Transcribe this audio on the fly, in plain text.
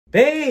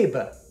Babe!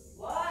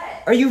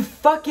 What? Are you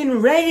fucking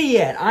ready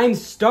yet? I'm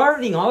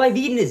starving. All I've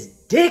eaten is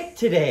dick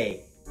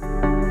today.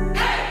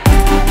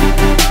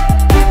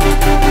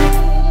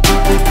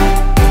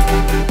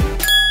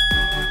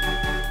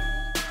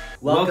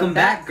 Welcome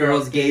back,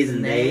 girls, gays,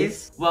 and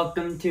theys.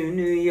 Welcome to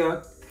New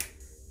York.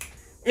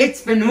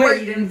 It's been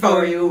waiting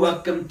for you.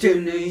 Welcome to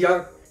New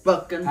York.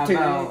 Welcome to New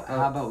York.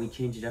 How about we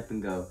change it up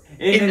and go?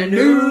 In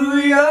New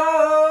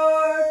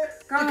York,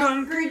 the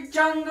concrete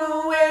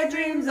jungle where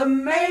dreams are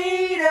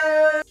made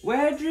of.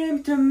 Where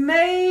dream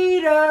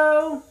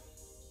tomato.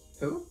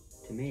 Who?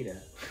 Tomato.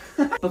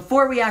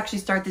 Before we actually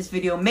start this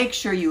video, make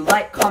sure you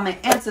like, comment,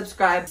 and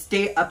subscribe.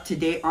 Stay up to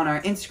date on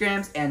our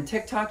Instagrams and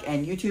TikTok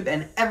and YouTube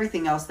and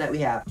everything else that we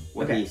have.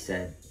 What he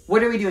said.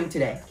 What are we doing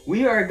today?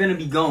 We are going to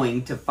be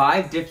going to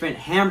 5 different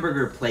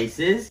hamburger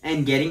places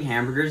and getting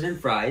hamburgers and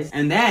fries.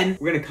 And then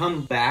we're going to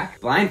come back,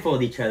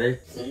 blindfold each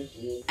other.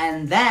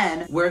 And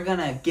then we're going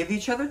to give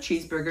each other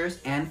cheeseburgers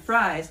and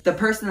fries. The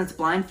person that's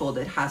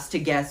blindfolded has to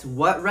guess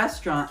what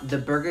restaurant the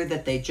burger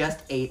that they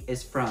just ate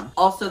is from.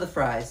 Also the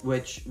fries,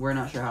 which we're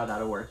not sure how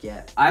that'll work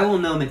yet. I will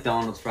know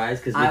McDonald's fries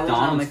because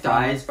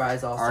McDonald's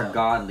fries also are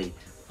godly.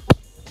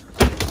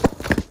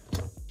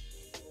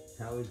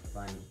 That was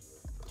funny.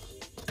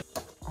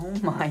 Oh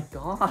my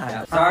god.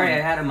 Yeah, sorry, I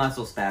had a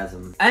muscle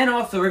spasm. And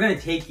also, we're gonna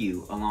take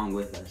you along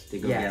with us to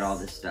go get all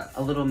this stuff.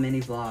 A little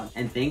mini vlog.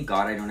 And thank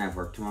God I don't have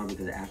work tomorrow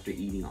because after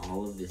eating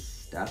all of this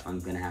stuff,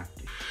 I'm gonna have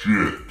to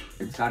shit.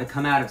 It's gotta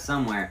come out of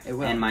somewhere. It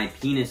will. And my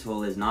penis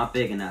hole is not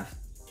big enough.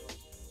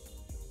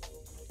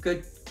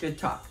 Good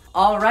talk.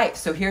 Alright,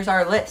 so here's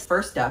our list.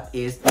 First up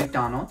is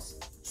McDonald's.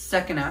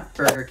 Second up,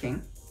 Burger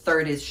King.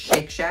 Third is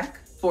Shake Shack.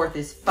 Fourth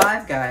is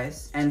Five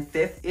Guys, and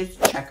fifth is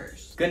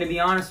Checkers. Gonna be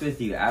honest with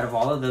you, out of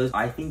all of those,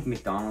 I think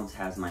McDonald's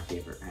has my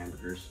favorite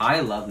hamburgers. I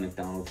love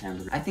McDonald's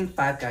hamburgers. I think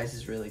Five Guys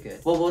is really good.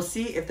 Well, we'll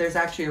see if there's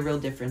actually a real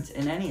difference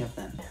in any of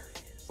them.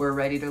 We're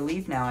ready to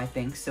leave now, I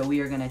think, so we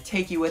are gonna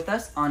take you with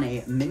us on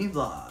a mini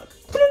vlog.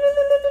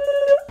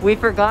 We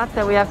forgot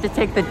that we have to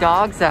take the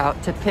dogs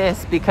out to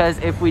piss because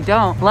if we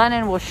don't,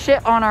 Lennon will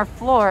shit on our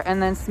floor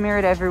and then smear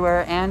it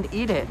everywhere and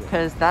eat it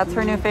because that's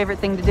her new favorite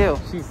thing to do.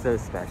 She's so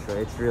special.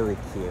 It's really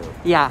cute.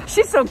 Yeah,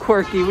 she's so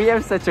quirky. We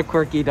have such a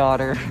quirky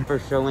daughter. For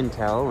show and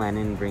tell,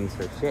 Lennon brings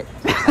her shit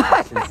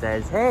and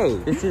says, hey,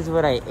 this is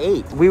what I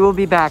ate. We will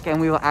be back and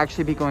we will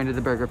actually be going to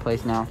the burger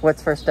place now.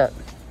 What's first up?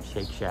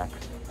 Shake Shack.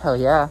 Hell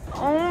yeah.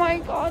 Oh my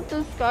god,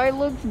 the sky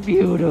looks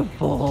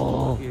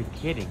beautiful. You're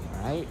kidding,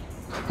 right?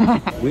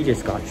 We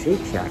just got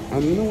Shake Shack,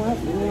 and you know what?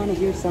 You want to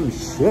hear some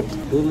shit?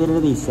 They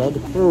literally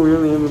said, oh, we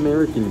only have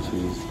American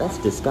cheese. That's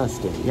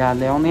disgusting. Yeah,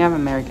 they only have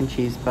American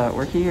cheese, but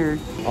we're here.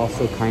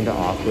 Also kind of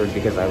awkward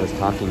because I was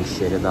talking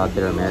shit about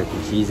their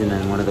American cheese, and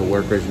then one of the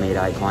workers made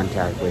eye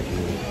contact with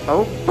me.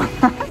 Oh,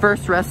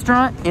 first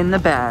restaurant in the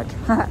bag.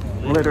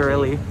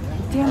 Literally.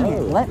 Damn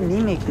it, let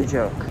me make the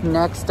joke.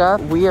 Next up,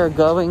 we are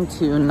going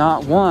to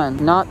not 1,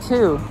 not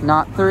 2,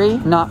 not 3,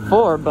 not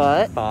 4,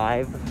 but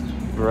 5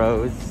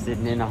 bros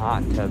sitting in a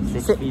hot tub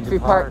 6 feet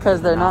apart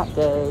because they're not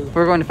gay.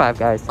 We're going to Five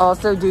Guys.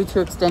 Also, due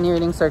to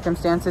extenuating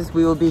circumstances,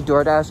 we will be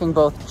door dashing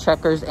both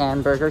Checkers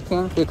and Burger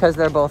King because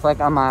they're both like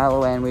a mile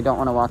away and we don't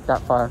want to walk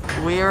that far.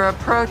 We are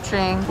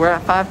approaching. We're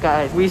at Five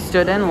Guys. We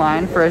stood in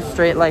line for a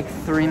straight like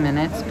 3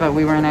 minutes, but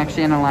we weren't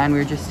actually in a line. We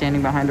were just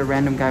standing behind a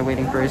random guy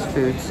waiting for his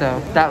food. So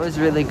that was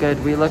really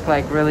good. We look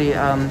like really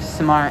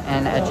smart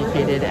and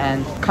educated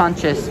and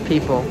conscious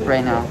people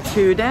right now.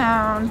 2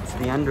 down. It's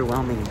the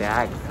underwhelming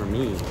bag for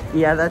me.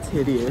 Yeah, that's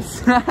hideous.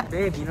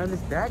 Babe, you know, this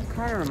bag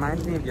kind of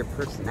reminds me of your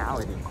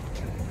personality.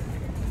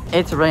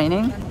 It's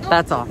raining.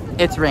 That's all.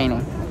 It's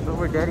raining. But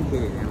we're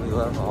dedicated and we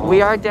love all.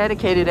 We are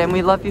dedicated and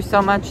we love you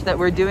so much that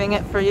we're doing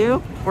it for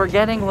you. We're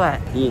getting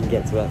wet. Ian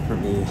gets wet for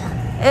me.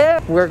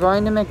 We're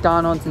going to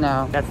McDonald's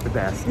now. That's the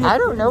best. I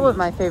don't know what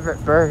my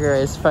favorite burger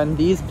is from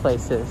these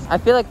places. I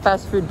feel like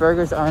fast food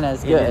burgers aren't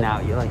as good.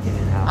 In-N-Out, you like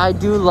In-N-Out. I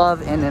do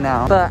love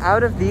In-N-Out. But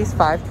out of these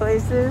 5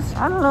 places,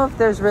 I don't know if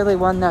there's really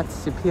one that's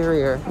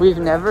superior. We've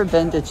never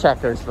been to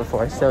Checkers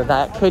before, so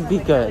that could be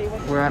good.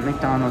 We're at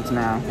McDonald's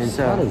now. It's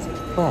so hot as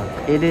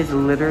fuck. It is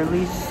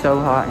literally so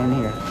hot in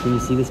here. Can you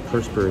see this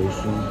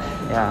perspiration?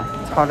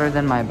 Yeah, it's hotter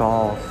than my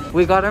balls.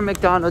 We got our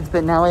McDonald's,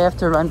 but now we have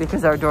to run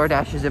because our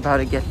DoorDash is about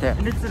to get there.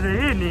 And it's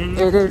raining.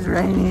 It is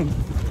raining.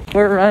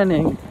 We're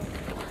running.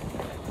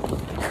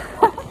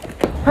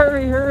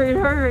 Hurry, hurry,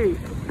 hurry.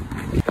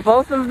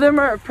 Both of them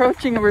are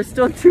approaching and we're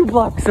still 2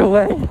 blocks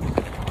away.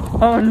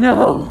 Oh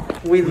no.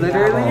 We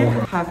literally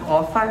have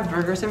all 5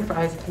 burgers and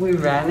fries. We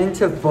ran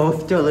into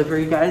both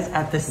delivery guys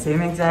at the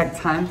same exact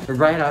time,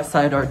 right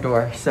outside our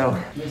door. So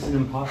this is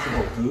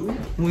impossible food.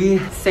 We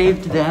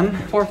saved them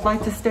 4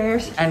 flights of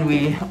stairs, and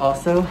we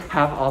also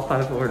have all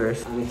 5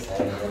 orders. I'm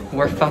excited.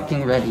 We're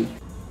fucking ready.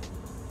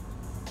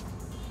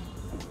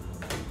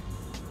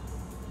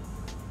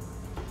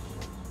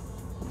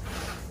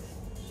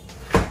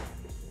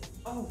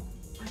 Oh,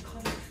 I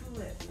caught a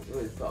tulip. It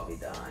was probably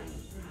dying.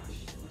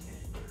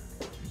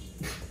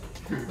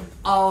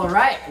 All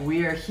right,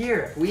 we are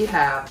here. We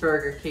have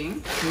Burger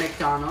King,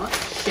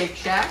 McDonald's, Shake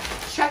Shack,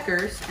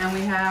 Checkers, and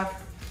we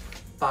have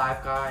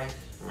Five Guys.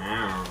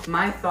 Wow.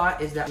 My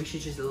thought is that we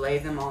should just lay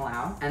them all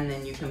out and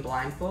then you can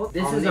blindfold.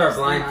 This is our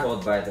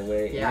blindfold, by the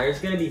way. Yeah. And there's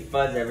gonna be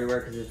fuzz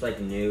everywhere because it's like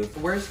new.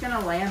 We're just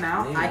gonna lay them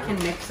out. I can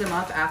mix them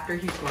up after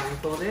he's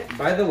blindfolded.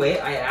 By the way,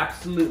 I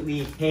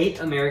absolutely hate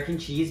American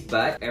cheese,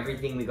 but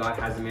everything we got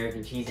has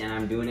American cheese and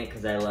I'm doing it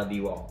because I love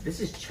you all. This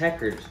is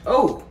Checkers.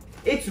 Oh!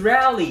 It's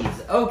Rallies.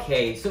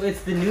 Okay, so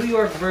it's the New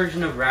York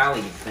version of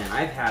Rallies then.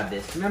 I've had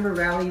this. Remember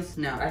Rallies?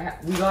 No.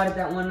 We got it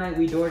that one night.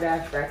 We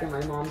DoorDashed back at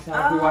my mom's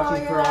house. We were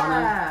watching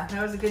Piranha.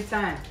 That was a good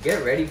time.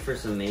 Get ready for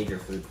some major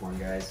food porn,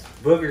 guys.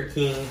 Burger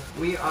King.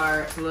 We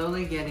are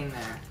slowly getting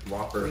there.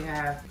 Whopper. We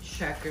have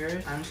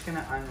Checkers. I'm just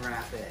gonna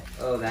unwrap it.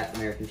 Oh, that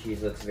American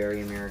cheese looks very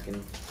American.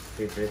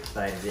 Super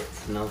excited. It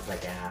smells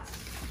like ass.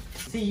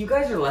 See, you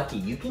guys are lucky.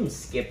 You can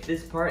skip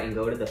this part and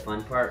go to the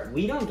fun part.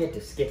 We don't get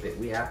to skip it.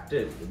 We have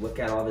to look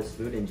at all this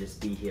food and just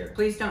be here.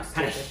 Please don't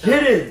skip What it. kind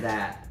of shit is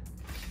that?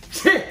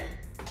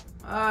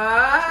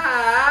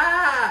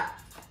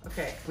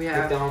 Okay, we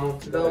have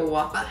McDonald's. the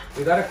Whopper.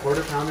 We got a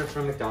quarter pounder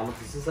from McDonald's.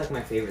 This is like my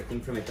favorite thing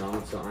from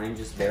McDonald's, so I'm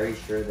just very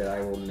sure that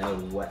I will know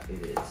what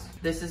it is.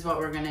 This is what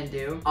we're gonna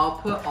do. I'll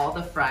put all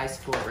the fries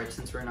forward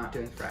since we're not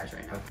doing fries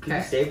right now. Can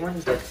you save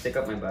one? Just stick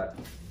up my butt.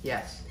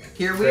 Yes.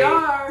 Here we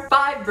are.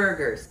 5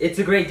 burgers. It's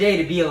a great day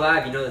to be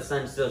alive. You know the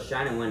sun's still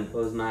shining when I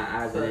close my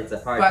eyes and it's a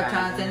hard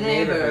time in the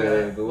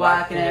neighborhood. But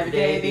why can every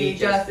day be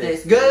just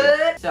this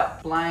good? So,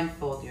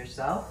 blindfold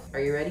yourself. Are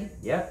you ready?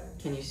 Yep.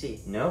 Can you see?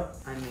 Nope.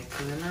 I'm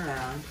mixing them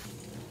around.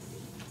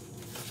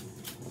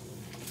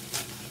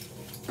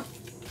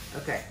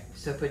 Okay,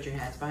 so put your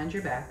hands behind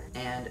your back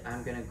and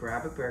I'm gonna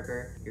grab a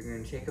burger. You're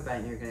gonna take a bite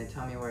and you're gonna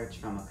tell me where it's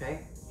from,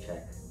 okay?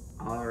 Check.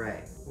 All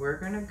right, we're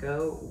gonna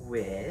go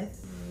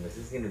with... This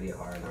is gonna be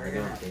hard. I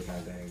don't think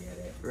I'm gonna get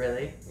it.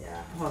 Really?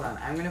 Yeah. Hold on,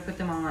 I'm gonna put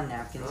them all on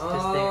napkins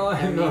because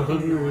they're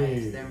making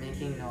noise. They're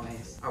making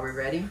noise. Are we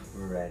ready?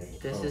 We're ready.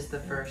 This is the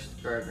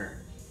first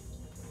burger.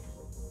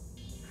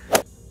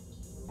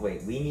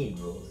 Wait, we need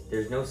rules.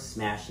 There's no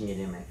smashing it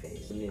in my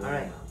face. All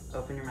right,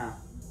 open your mouth.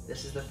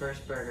 This is the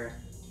first burger.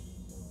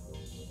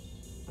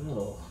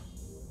 Oh.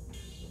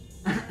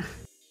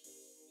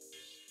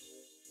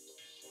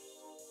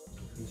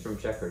 It's from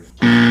Checkers.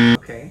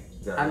 Okay.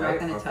 I'm not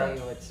gonna tell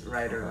you what's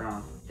right or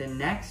wrong. The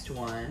next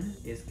one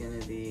is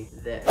gonna be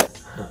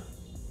this.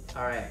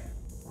 All right.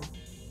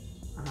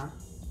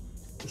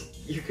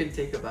 You can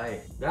take a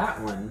bite.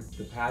 That one,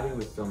 the patty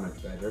was so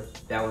much better.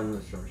 That one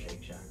was from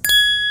Shake Shack.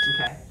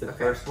 Okay. The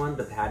first one,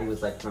 the patty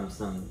was like from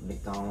some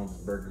McDonald's,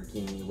 Burger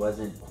King. It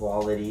wasn't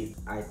quality.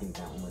 I think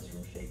that one was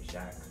from Shake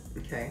Shack.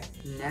 Okay.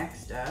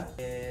 Next up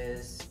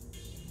is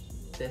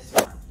this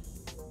one.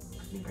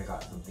 I think I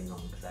got something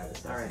wrong because I have a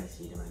sesame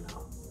seed in my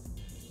mouth.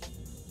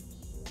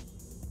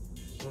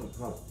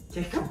 Oh.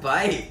 Take a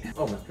bite.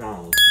 Oh,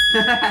 McDonald's.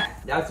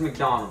 That's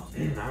McDonald's.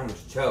 I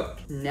almost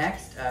choked.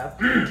 Next up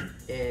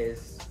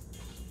is...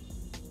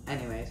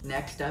 Anyways,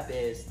 next up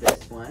is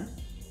this one.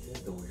 This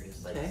is the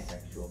weirdest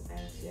sexual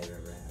fantasy I've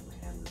ever had. My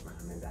hand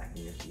behind my back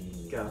and you're eating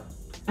me. Go.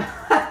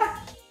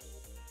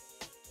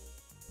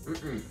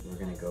 We're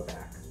gonna go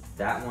back.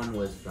 That one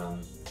was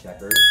from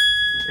Checkers.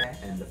 Okay.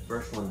 And the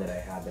first one that I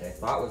had that I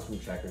thought was from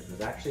Checkers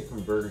was actually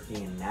from Burger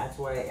King, and that's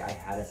why I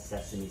had a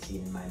sesame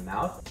seed in my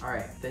mouth. All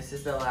right, this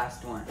is the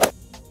last one.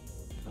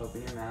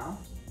 Open your mouth.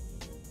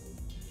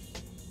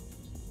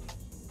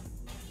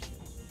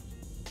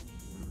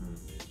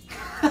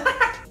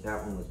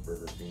 That one was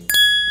Burger King.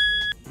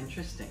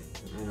 Interesting.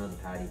 I know the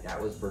patty.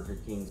 That was Burger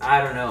King.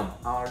 I don't know.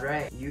 All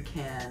right, you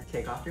can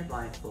take off your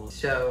blindfold.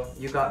 So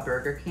you got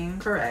Burger King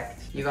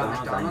correct. You got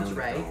McDonald's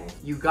right.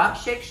 You got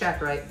Shake Shack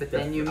right, but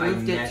then you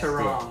moved it to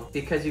wrong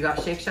because you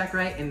got Shake Shack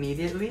right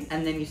immediately,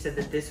 and then you said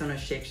that this one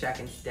was Shake Shack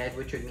instead,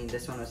 which would mean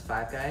this one was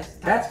Five Guys.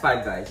 That's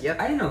Five Guys.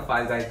 Yep. I didn't know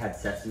Five Guys had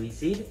sesame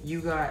seed.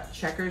 You got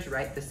Checkers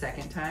right the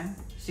second time.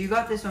 So you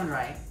got this one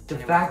right. The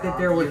fact that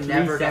there were three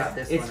never got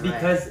this it's one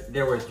because right.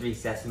 there were 3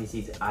 sesame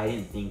seeds. I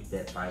didn't think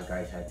that Five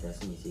Guys had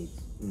sesame seeds.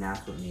 And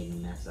that's what made me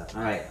mess up.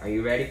 Alright, are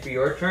you ready for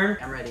your turn?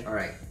 I'm ready.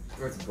 Alright,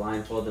 let's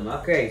blindfold them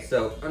up. Okay,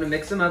 so I'm gonna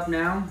mix them up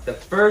now. The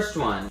first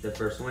one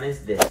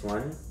is this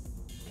one.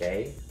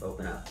 Okay,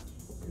 open up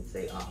and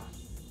say ah.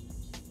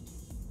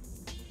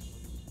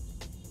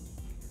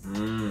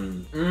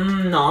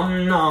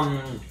 Nom nom.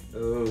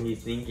 Oh,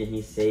 he's thinking,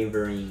 he's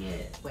savoring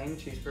it. Plain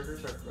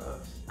cheeseburgers are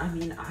gross. I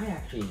mean, I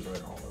actually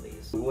enjoyed all of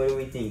these. What are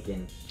we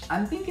thinking?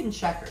 I'm thinking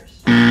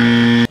Checkers.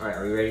 Alright,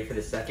 are we ready for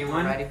the second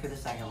one? I'm ready for the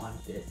second one.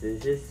 This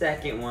is his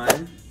second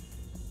one.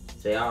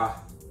 Say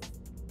ah.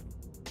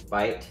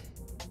 Bite.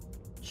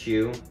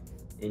 Chew.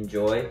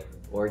 Enjoy.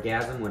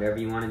 Orgasm. Whatever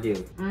you want to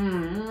do.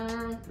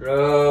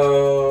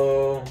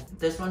 Oh.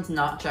 This one's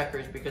not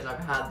Checkers because I've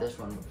had this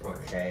one before.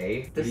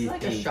 Okay. This is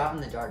like a shot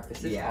in the dark.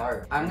 This is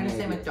hard. I'm gonna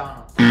say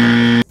McDonald's.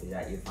 Is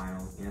that your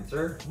final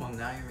answer? Well,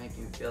 now you're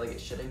making me feel like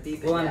it shouldn't be.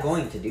 But well, I'm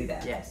going to do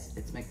that. Yes,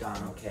 it's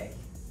McDonald's. Okay.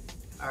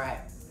 Alright.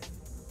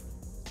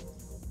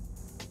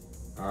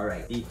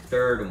 Alright, the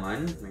third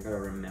one. I gotta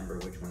remember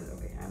which one.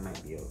 Okay, I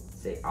might be able to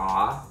say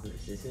ah.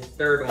 This is his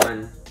third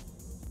one.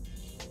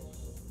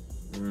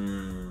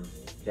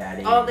 that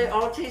in. Oh, they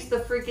all taste the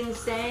freaking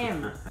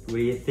same. What are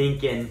you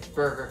thinking?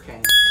 Burger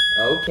King.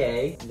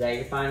 Okay, is that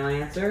your final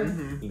answer?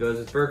 Mm-hmm. He goes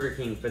with Burger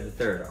King for the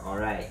third. All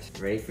right,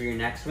 ready for your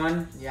next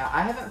one? Yeah,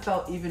 I haven't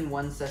felt even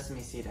one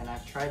sesame seed, and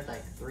I've tried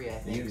like 3, I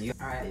think.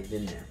 All right. They've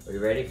been there. Are you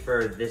ready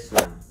for this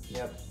one?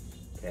 Yep.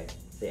 Okay,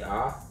 say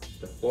ah.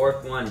 The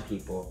fourth one,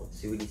 people. Let's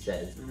see what he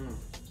says.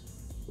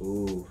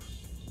 Ooh.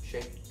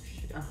 Shake.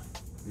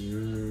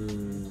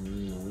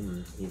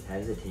 He's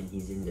hesitant.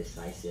 He's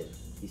indecisive.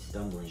 He's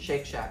stumbling.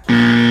 Shake Shack.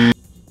 Okay.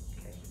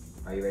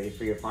 Are you ready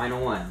for your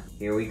final one?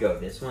 Here we go.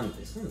 This one's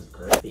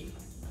girthy.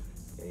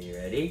 Okay, you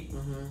ready?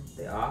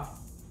 Say off.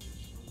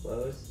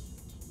 Close.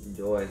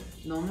 Enjoy.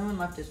 The only one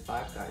left is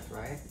Five Guys,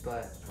 right?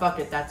 But fuck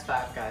it, that's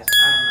Five Guys.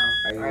 I don't know.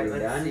 Are you All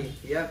right, done? let's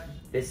see. Yep.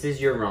 This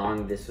is your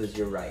wrong. This was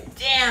your right.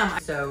 Damn.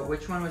 So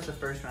which one was the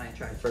first one I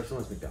tried? The first one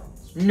was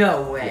McDonald's.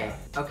 No way.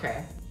 Yeah.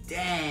 Okay.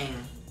 Dang.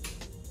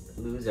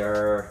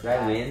 Loser. Did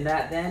I win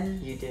that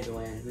then? You did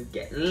win. We're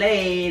getting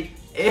laid.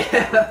 Ew.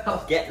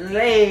 Getting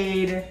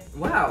laid.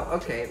 Wow.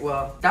 Okay.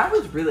 Well, that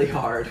was really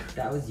hard.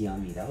 That was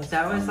yummy. That was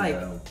like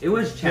though. It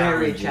was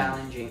very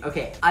challenging.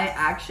 Okay, I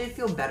actually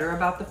feel better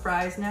about the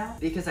fries now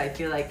because I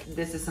feel like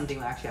this is something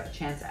we actually have a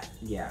chance at.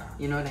 Yeah.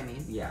 You know what I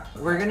mean? Yeah.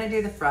 Okay. We're gonna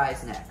do the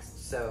fries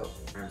next. So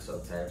I'm so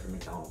excited for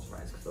McDonald's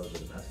fries because those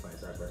are the best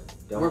fries ever.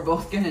 we're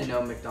both gonna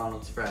know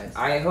McDonald's fries.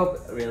 I hope.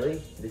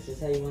 Really? This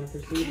is how you want to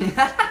proceed?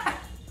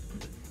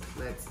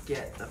 Let's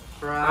get the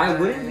fries. I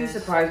wouldn't be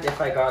surprised if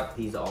I got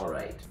these all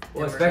right.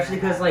 Well, especially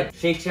because like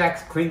Shake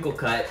Shack's crinkle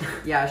cut.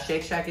 Yeah,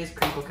 Shake Shack is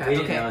crinkle cut. We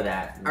didn't know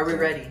that. Are we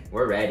ready?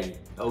 We're ready.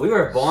 Oh, we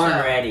were born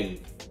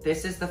ready.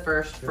 This is the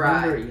first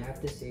fry. Remember, you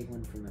have to save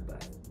one for my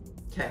butt.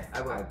 Okay,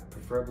 I will.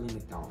 Preferably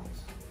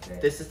McDonald's. Okay.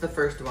 This is the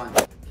first one.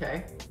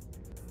 Okay.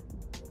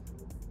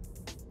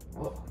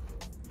 Oh.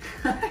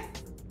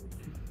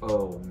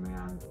 Oh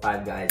man,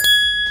 Five Guys.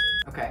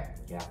 Okay.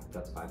 Yeah,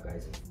 that's Five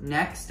Guys.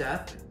 Next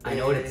up, I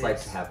know what it's like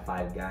to have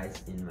Five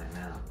Guys in my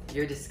mouth.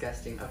 You're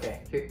disgusting.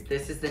 Okay, here,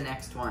 this is the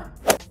next one.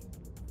 Are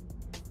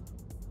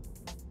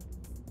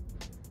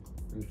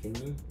you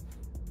kidding me?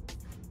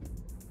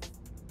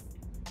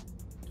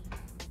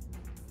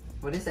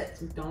 What is it?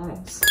 It's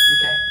McDonald's.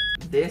 Okay,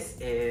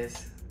 this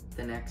is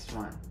the next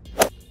one.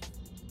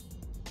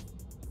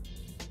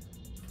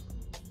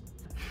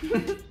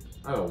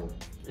 Oh,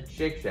 it's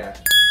Shake Shack.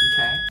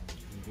 Okay.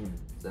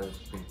 That was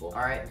pretty cool.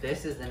 All right,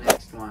 this is the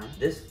next one.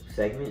 This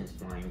segment is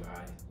flying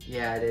by.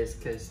 Yeah, it is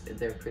because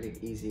they're pretty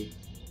easy.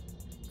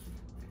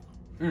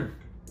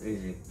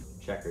 Easy.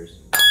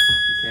 Checkers.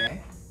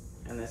 Okay,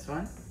 and this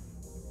one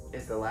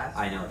is the last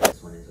I know what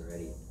this one is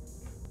already.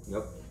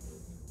 Yep.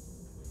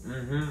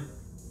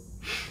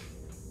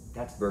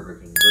 That's Burger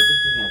King. Burger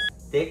King has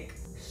thick,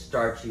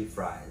 starchy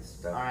fries.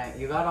 So. All right,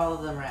 you got all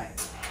of them right.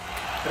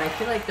 But I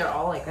feel like they're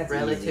all like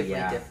relatively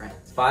different.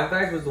 Five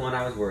Guys was the one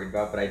I was worried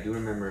about, but I do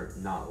remember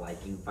not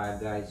liking Five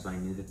Guys, so I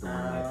knew that the one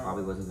I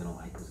probably wasn't gonna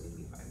like was gonna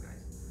be Five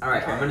Guys. All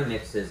right, I'm gonna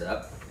mix this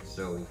up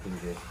so we can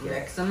just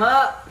mix them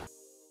up.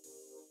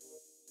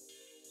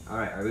 All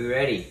right, are we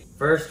ready?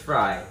 First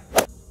fry.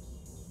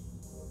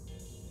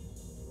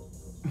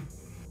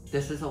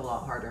 This is a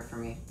lot harder for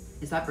me.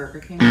 Is that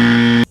Burger King?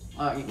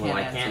 Oh, you can't. Well,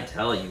 I can't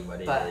tell you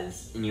what it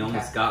is, and you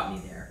almost got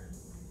me there.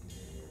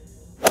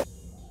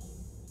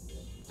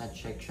 That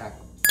Shake Shack.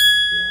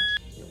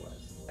 Yeah, it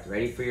was.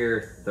 Ready for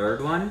your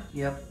third one?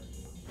 Yep.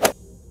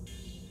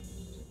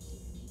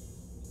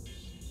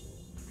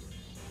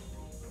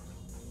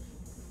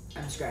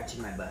 I'm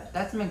scratching my butt.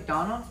 That's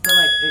McDonald's, but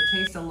like it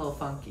tastes a little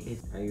funky.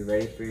 Are you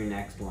ready for your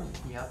next one?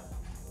 Yep.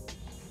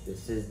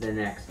 This is the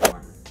next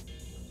one.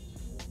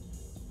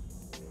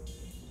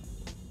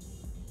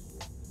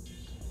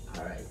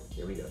 All right,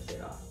 here we go. Say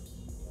it off.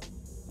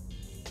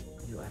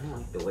 Ew, I don't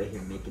like the way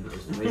you're making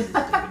those noises,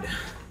 dude.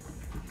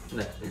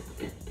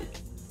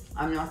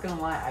 I'm not gonna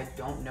lie, I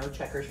don't know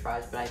Checkers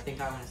fries, but I think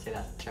I want to say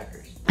that's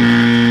Checkers.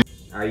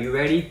 Are you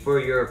ready for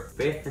your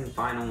fifth and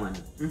final one?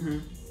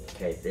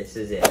 Okay, this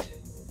is it.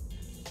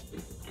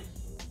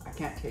 I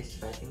can't taste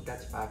it, I think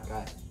that's Five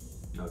Guys.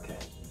 Okay.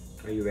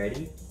 Are you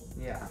ready?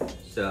 Yeah.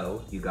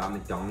 So, you got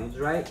McDonald's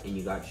right, and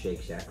you got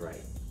Shake Shack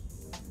right.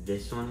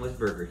 This one was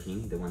Burger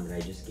King, the one that I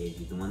just gave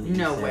you. The one that you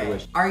no said way.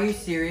 was... Are you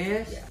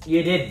serious? Yeah.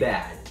 You did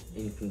bad,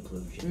 in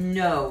conclusion.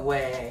 No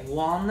way.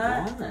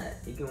 Walnut? Walnut.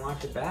 You can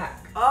watch it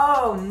back.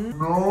 Oh,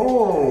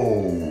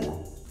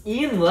 no.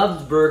 Ian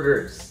loves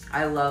burgers.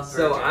 I love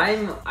burgers. So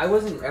I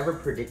wasn't ever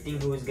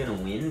predicting who was gonna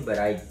win, but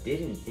I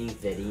didn't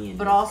think that Ian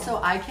But also,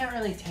 I can't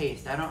really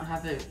taste. I don't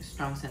have a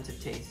strong sense of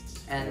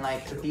taste. And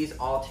like, these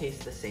all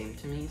taste the same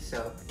to me,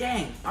 so.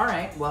 Dang.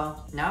 Alright,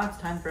 well, now it's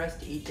time for us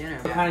to eat dinner.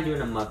 We're kind of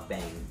doing a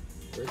mukbang.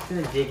 We're just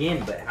gonna dig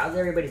in, but how's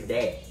everybody's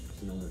day?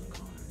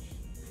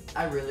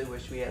 I really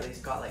wish we at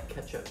least got like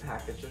ketchup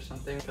packets or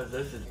something, because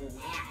this is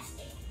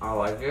nasty. I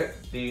like it.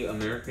 The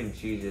American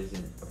cheese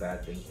isn't a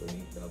bad thing for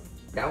me, so.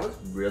 That was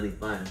really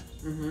fun.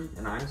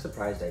 And I'm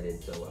surprised I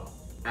did so well.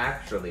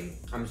 Actually,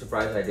 I'm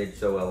surprised I did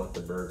so well with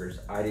the burgers.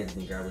 I didn't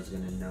think I was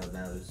gonna know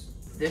those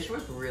This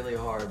was really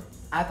hard.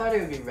 I thought it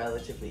would be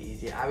relatively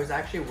easy. I was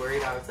actually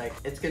worried. I was like,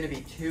 it's gonna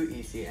be too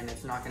easy and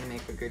it's not gonna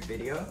make a good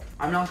video.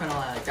 I'm not gonna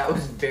lie, like that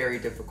was very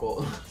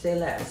difficult. Say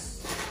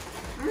less.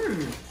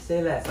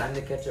 Say less. I'm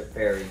the ketchup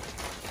fairy.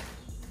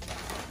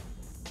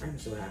 I'm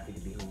so happy to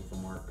be home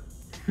from work.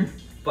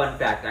 Fun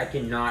fact, I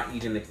cannot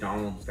eat a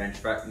McDonald's French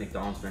fries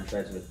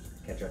with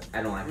ketchup.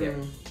 I don't like it.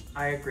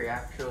 I agree,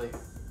 actually.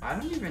 I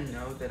don't even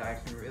know that I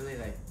can really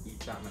like eat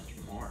that much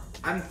more.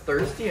 I'm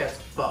thirsty as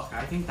fuck.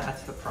 I think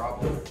that's the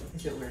problem.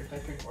 Is it weird if I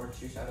drink orange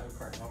juice out of a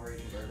carton while we're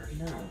eating burgers?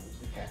 No.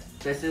 Okay.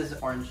 This is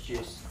orange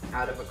juice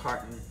out of a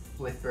carton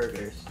with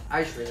burgers.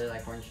 I just really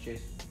like orange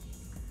juice.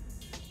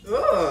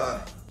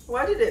 Ugh!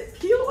 Why did it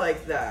peel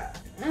like that?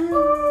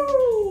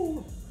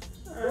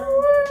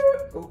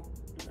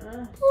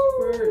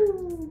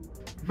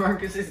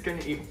 Marcus is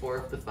gonna eat 4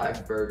 of the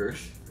 5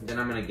 burgers. Then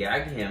I'm gonna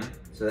gag him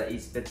so that he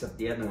spits up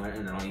the other one,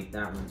 and then I'll eat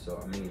that one. So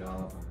I'm gonna eat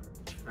all of them.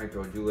 I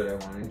told you what I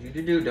wanted you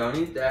to do. Don't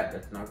eat that.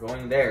 That's not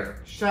going there.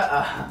 Shut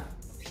up.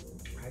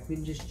 I've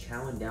been just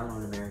chowing down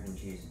on American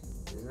cheese.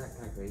 Isn't that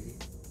kind of crazy?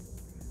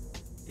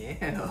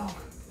 Ew.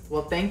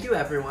 Well, thank you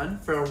everyone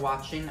for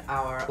watching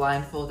our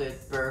blindfolded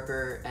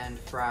burger and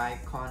fry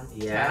contest.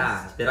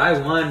 Yeah, that I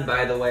won,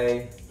 by the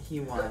way. He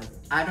won.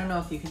 I don't know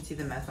if you can see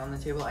the mess on the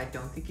table. I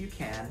don't think you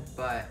can,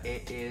 but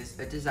it is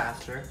a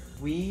disaster.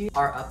 We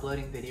are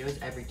uploading videos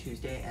every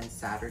Tuesday and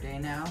Saturday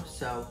now,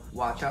 so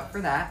watch out for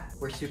that.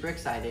 We're super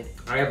excited.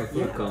 I have a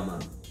food coma.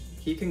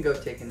 He can go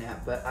take a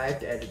nap, but I have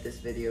to edit this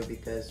video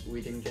because we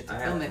didn't get to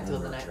film it till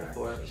the night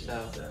before,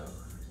 so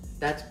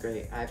that's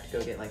great. I have to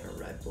go get like a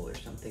Red Bull or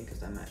something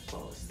because I might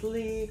fall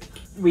asleep.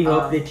 We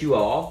hope that you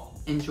all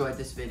enjoyed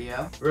this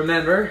video.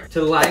 Remember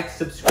to like,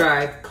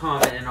 subscribe,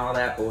 comment, and all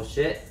that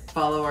bullshit.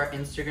 Follow our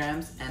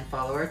Instagrams and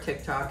follow our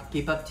TikTok.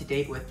 Keep up to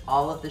date with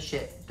all of the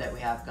shit that we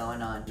have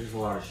going on. There's a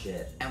lot of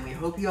shit. And we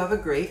hope you have a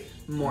great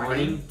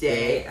morning,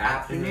 day,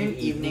 afternoon,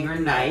 evening, or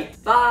night.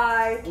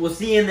 Bye! We'll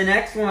see you in the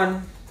next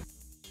one.